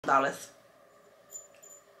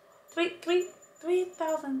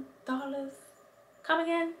$3,000. Come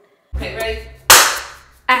again? Okay, ready?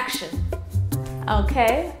 Action.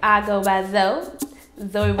 Okay, I go by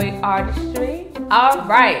Zoe Artistry. All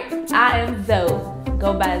right, I am Zoe.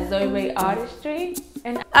 Go by Zoe Artistry.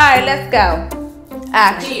 And all right, let's go.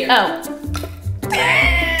 Action. Oh.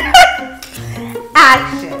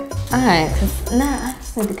 Action. All right, cause now I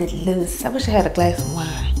just need to get loose. I wish I had a glass of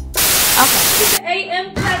wine. Okay. It's the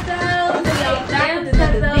AM CUZO.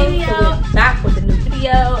 Back with the new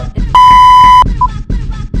video.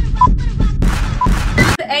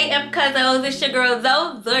 The AM CUZO. It's your girl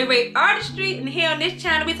Zoe Artistry, and here on this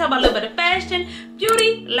channel we talk about a little bit of fashion,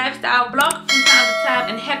 beauty, lifestyle, blog from time to time,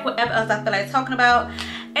 and heck whatever else I feel like talking about.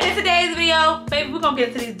 And in today's video, baby, we're gonna get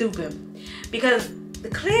into these duping because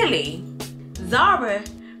clearly Zara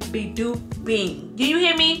be duping. Do you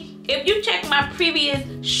hear me? If you check my previous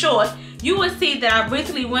short, you will see that I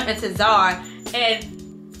recently went into Zara and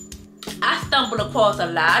I stumbled across a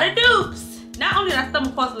lot of dupes. Not only did I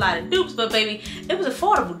stumble across a lot of dupes, but baby, it was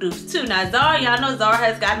affordable dupes too. Now Zara, y'all know Zara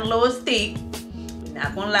has gotten a little steep. We're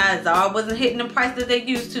not gonna lie, Zara wasn't hitting the prices they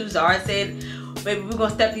used to. Zara said, baby, we're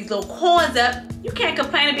gonna step these little coins up. You can't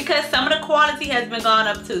complain because some of the quality has been gone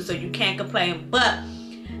up too, so you can't complain. But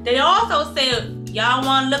they also said, y'all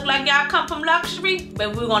wanna look like y'all come from luxury,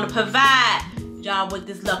 but we're gonna provide y'all with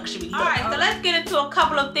this luxury look. Alright, so let's get into a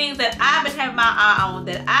couple of things that I've been having my eye on,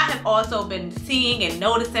 that I have also been seeing and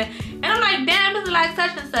noticing. And I'm like, damn, this is like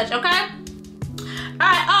such and such, okay?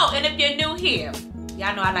 Alright, oh, and if you're new here,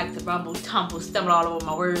 y'all know I like to rumble, tumble, stumble all over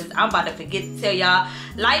my words. I'm about to forget to tell y'all,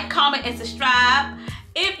 like, comment, and subscribe.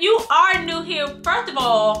 If you are new here, first of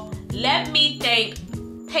all, let me thank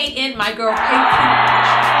Peyton, my girl Peyton.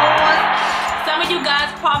 Some of you guys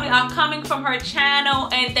probably are coming from her channel,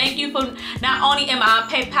 and thank you for not only am I on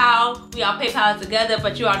PayPal, we are PayPal together,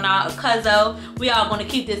 but you are now a CUZO. We are going to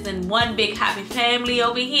keep this in one big happy family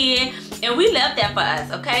over here, and we love that for us,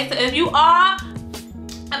 okay? So if you are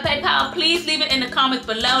a PayPal, please leave it in the comments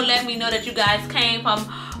below. Let me know that you guys came from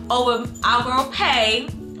over our girl Pay.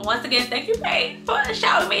 Once again, thank you, Pay, for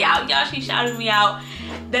shouting me out, y'all. She shouted me out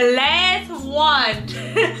the last one.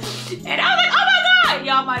 And I was like, oh my God,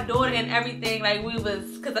 y'all, my daughter and everything, like we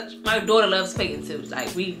was, cause my daughter loves Peyton too.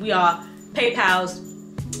 Like we are PayPal's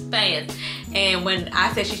fans. And when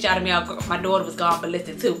I said she shouted me out, my daughter was gone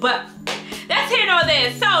ballistic too. But that's here nor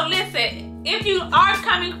there. So listen, if you are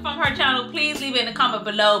coming from her channel, please leave it in the comment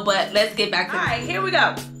below. But let's get back to it. All right, here we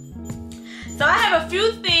go. So I have a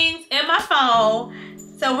few things in my phone.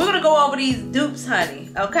 So we're gonna go over these dupes, honey,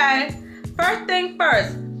 okay? First thing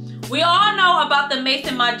first, we all know about the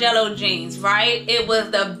Maison Margiela jeans, right? It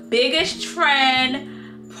was the biggest trend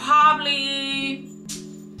probably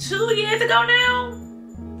 2 years ago now.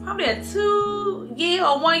 Probably a 2 year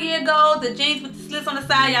or 1 year ago. The jeans with the slits on the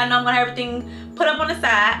side, y'all know I'm gonna have everything put up on the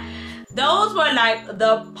side. Those were like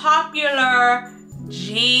the popular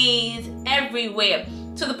jeans everywhere.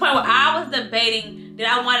 To the point where I was debating that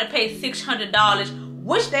I wanted to pay $600,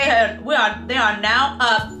 which they are now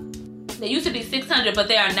up. They used to be $600, but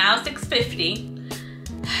they are now $650.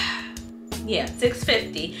 Yeah,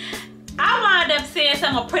 $650. I wound up seeing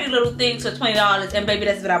some Pretty Little Things for $20, and baby,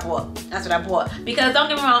 that's what I bought. That's what I bought. Because don't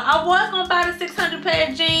get me wrong, I was gonna buy the 600 pair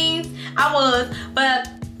of jeans. I was, but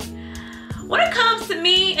when it comes to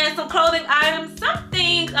me and some clothing items, some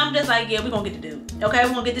things I'm just like, yeah, we're gonna get the dupe. Okay,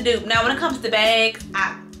 we're gonna get the dupe. Now, when it comes to bags,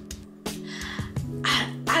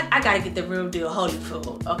 I gotta get the real deal, holy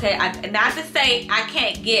fool. Okay, not to say I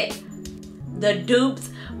can't get the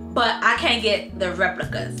dupes, but I can't get the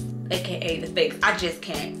replicas, aka the fakes. I just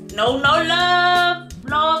can't. No love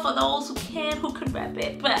for those who can rep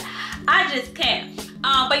it, but I just can't.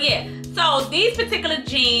 But yeah, so these particular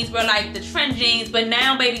jeans were like the trend jeans, but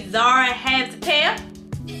now baby, Zara has a pair.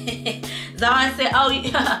 Zara said, oh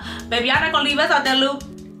yeah, baby, y'all not gonna leave us out that loop.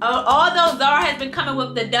 Although Zara has been coming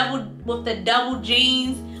with the double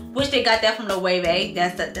jeans, which they got that from the Wave A.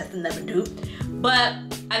 That's another dupe. But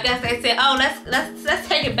I guess they said, oh, let's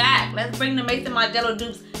take it back. Let's bring the Maison Margiela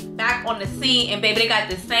dupes back on the scene, and baby, they got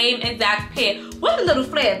the same exact pair with a little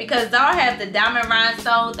flair, because Zara has the diamond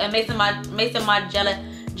rhinestones and Maison Margiela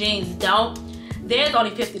jeans don't. Theirs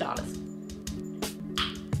only $50.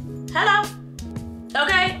 Hello.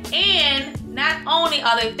 Okay, and not only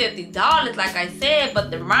are they $50, like I said, but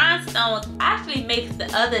the rhinestones actually makes the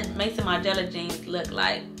other Maison Margiela jeans look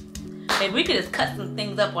like, if we could just cut some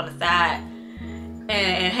things up on the side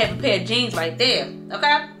and have a pair of jeans right there,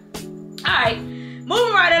 okay? All right,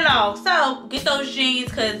 moving right along. So get those jeans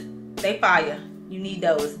because they fire. You need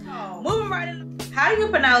those. Oh. Moving right along. How do you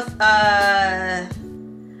pronounce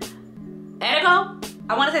Ergo?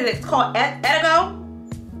 I want to say it's called Edigo.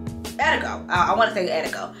 I want to say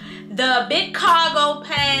Edigo. The big cargo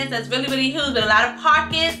pants that's really, really huge with a lot of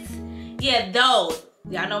pockets. Yeah, those.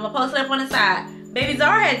 Y'all know I'm gonna post it up on the side. Baby,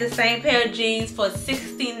 Zara had the same pair of jeans for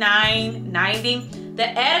 $69.90. The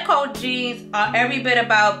Edigo jeans are every bit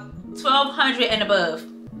about $1,200 and above.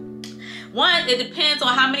 One, it depends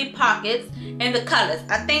on how many pockets and the colors.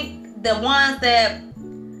 I think the ones that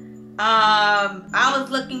I was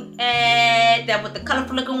looking at, that with the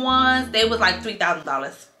colorful looking ones, they was like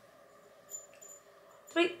 $3,000.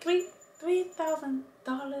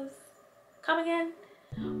 $3,000. Come again?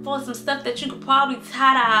 For some stuff that you could probably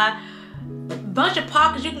tie-dye. Bunch of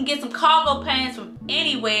pockets. You can get some cargo pants from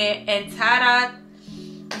anywhere and tie-dye.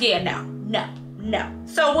 Yeah, no.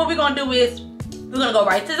 So what we're gonna do is we're gonna go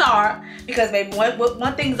right to Zara, because baby,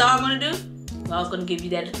 one thing Zara gonna do, Zara's gonna give you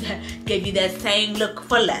that same look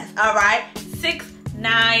for less. All right,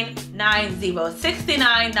 $69.90,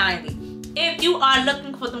 $69.90. If you are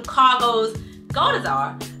looking for some cargos, go to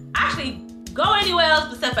Zara. Actually, go anywhere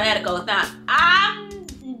else except for Edigo. Now, I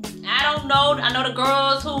don't know. I know the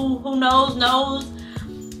girls who knows.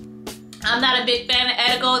 I'm not a big fan of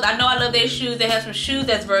Edigos. I know I love their shoes. They have some shoes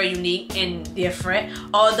that's very unique and different.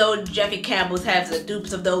 Although Jeffrey Campbell's has the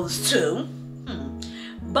dupes of those too.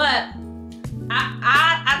 But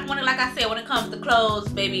I want to, like I said, when it comes to clothes,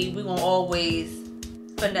 baby, we gonna always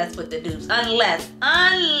finesse with the dupes, unless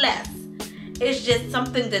it's just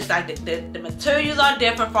something that's like the materials are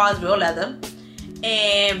different as far as real leather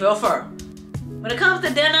and real fur. When it comes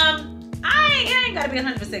to denim, it ain't gotta be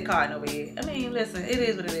 100% cotton over here. I mean, listen, it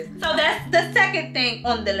is what it is. So that's the second thing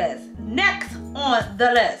on the list. Next on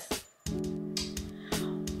the list,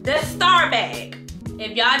 the Star bag.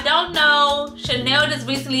 If y'all don't know, Chanel just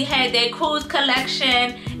recently had their cruise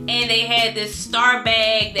collection, and they had this Star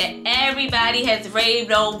bag that everybody has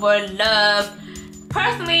raved over, loved.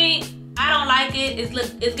 Personally, I don't like it. It's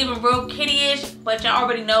giving real kiddie-ish, but y'all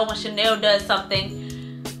already know when Chanel does something,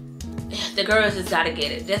 the girls just gotta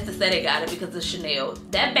get it, just to say they got it because of Chanel.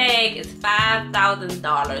 That bag is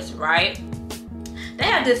 $5,000, right? They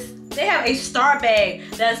have a Star bag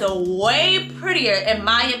that's way prettier, in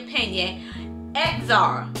my opinion, at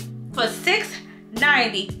Zara for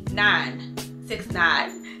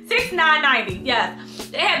 $699. Yes,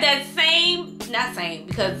 they have that same, not same,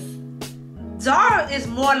 because Zara is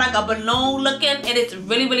more like a balloon looking, and it's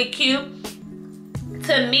really, really cute.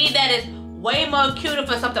 To me, that is way more cuter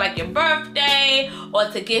for something like your birthday, or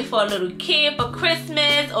to give for a little kid for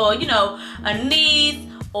Christmas, or you know, a niece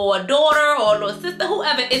or a daughter or a little sister,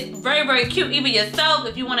 whoever. It's very, very cute. Even yourself,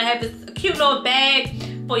 if you want to have this cute little bag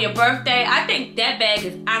for your birthday, I think that bag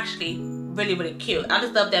is actually really, really cute. I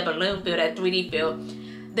just love that balloon feel, that 3D feel.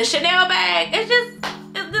 The Chanel bag, it's just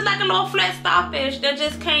like a little flat starfish that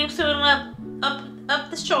just came swimming up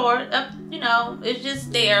the shore, you know, it's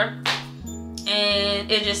just there. And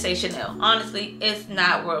it just says Chanel. Honestly, it's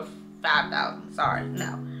not worth $5,000. Sorry,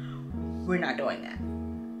 no, we're not doing that.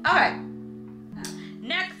 All right.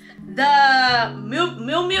 Next, the Miu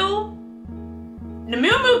Miu. The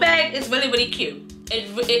Miu Miu bag is really, really cute.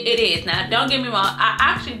 It is. Now, don't get me wrong. I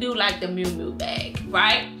actually do like the Miu Miu bag,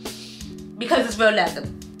 right? Because it's real leather.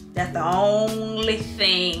 That's the only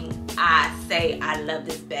thing I say I love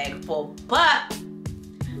this bag for. But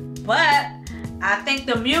I think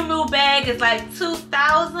the Miu Miu bag is like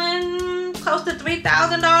 $2,000, close to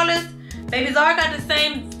 $3,000. Baby, Zara got the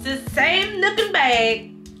same looking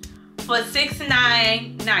bag for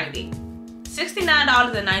 $69.90.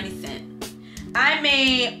 $69.90. I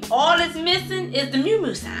mean, all it's missing is the Miu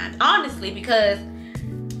Miu sign, honestly, because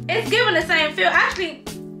it's giving the same feel. Actually,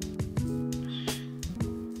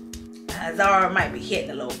 Zara might be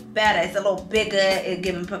hitting a little better. It's a little bigger. It's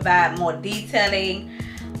provide more detailing.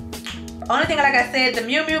 Only thing, like I said, the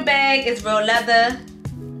Miu Miu bag is real leather.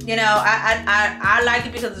 You know, I like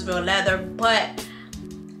it because it's real leather. But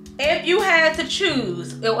if you had to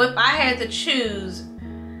choose, if I had to choose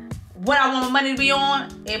what I want my money to be on,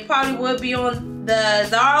 it probably would be on the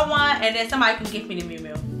Zara one, and then somebody can give me the Miu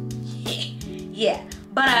Miu. Yeah.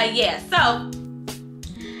 But yeah, so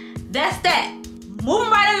that's that.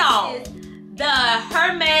 Moving right along, the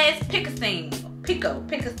Hermes Piccasteen. I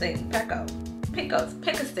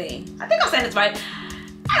think I'm saying this right.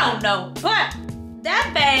 I don't know, but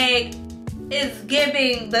that bag is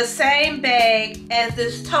giving the same bag as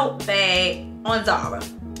this tote bag on Zara.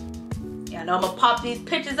 Yeah, I know I'm gonna pop these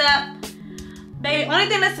pictures up. Baby, only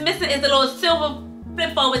thing that's missing is the little silver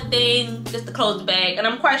flip over thing, just to close the bag. And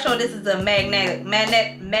I'm quite sure this is a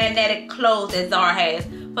magnetic close that Zara has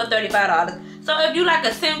for $35. So if you like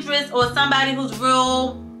a seamstress or somebody who's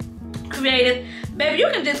real creative, baby, you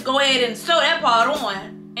can just go ahead and sew that part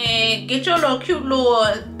on and get your little cute little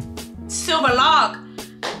silver lock,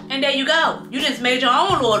 and there you go. You just made your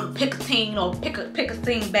own little piccatine or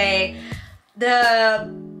piccatine bag. The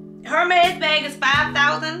Hermes bag is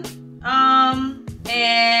 $5,000.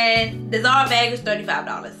 And the Zara bag is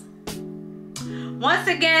 $35. Once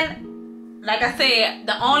again, like I said,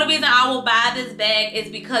 the only reason I will buy this bag is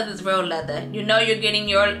because it's real leather. You know you're getting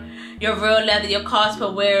your real leather, your cost per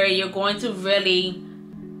wear. You're going to really,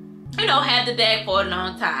 you know, have the bag for a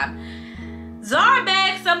long time. Zara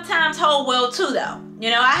bags sometimes hold well too though. You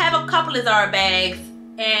know, I have a couple of Zara bags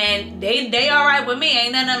and they alright with me.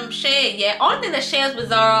 Ain't none of them shed yet. Only thing that sheds with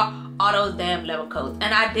Zara are those damn leather coats.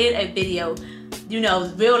 And I did a video, you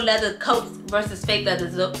know, real leather coats versus fake leather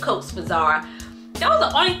coats for Zara. Those are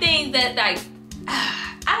the only things that, like,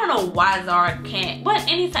 I don't know why Zara can't. But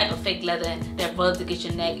any type of fake leather that rubs against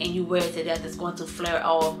your neck and you wear it to death is going to flare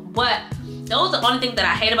off. But those are the only things that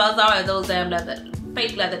I hate about Zara is those damn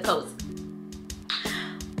fake leather coats.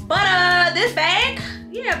 But this bag,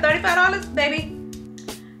 yeah, $35, baby.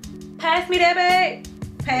 Pass me that bag.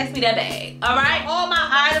 Pass me that bag. All right, all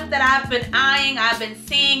my items that I've been eyeing, I've been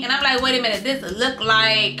seeing, and I'm like, wait a minute, this look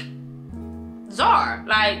like Zara.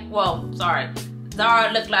 Like, well, sorry,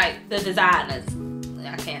 Zara look like the designers.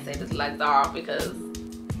 I can't say this look like Zara because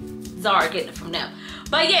Zara getting it from them.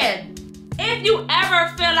 But yeah, if you ever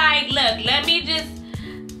feel like, look, let me just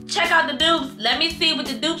check out the dupes, let me see what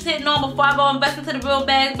the dupes hitting on before I go invest into the real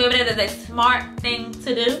bags, baby, that is a smart thing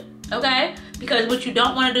to do. Okay, because what you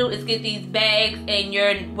don't want to do is get these bags and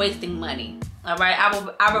you're wasting money. All right,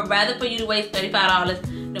 I would rather for you to waste $35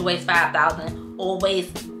 than waste $5,000 or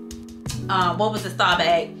waste what was the star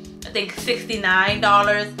bag? I think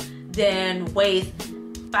 $69 than waste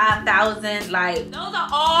 $5,000. Like, those are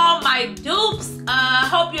all my dupes.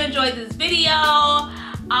 Hope you enjoyed this video.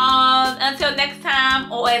 Until next time,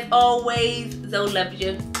 or as always, Zoe loves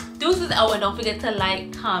you. Deuces. Oh, and don't forget to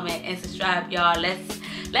like, comment, and subscribe, y'all. Let's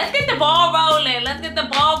get the ball rolling. Let's get the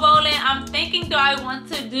ball rolling. I'm thinking, do I want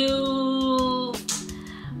to do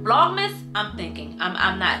Vlogmas? I'm thinking.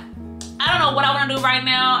 I'm not. I don't know what I want to do right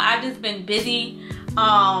now. I've just been busy.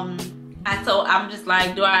 So I'm just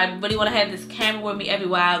like, do I really want to have this camera with me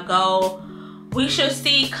everywhere I go? We shall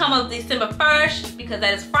see come of December 1st because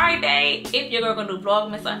that is Friday. If you're gonna do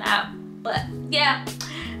Vlogmas or not. But yeah,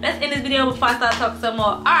 let's end this video before I start talking some more.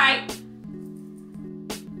 All right.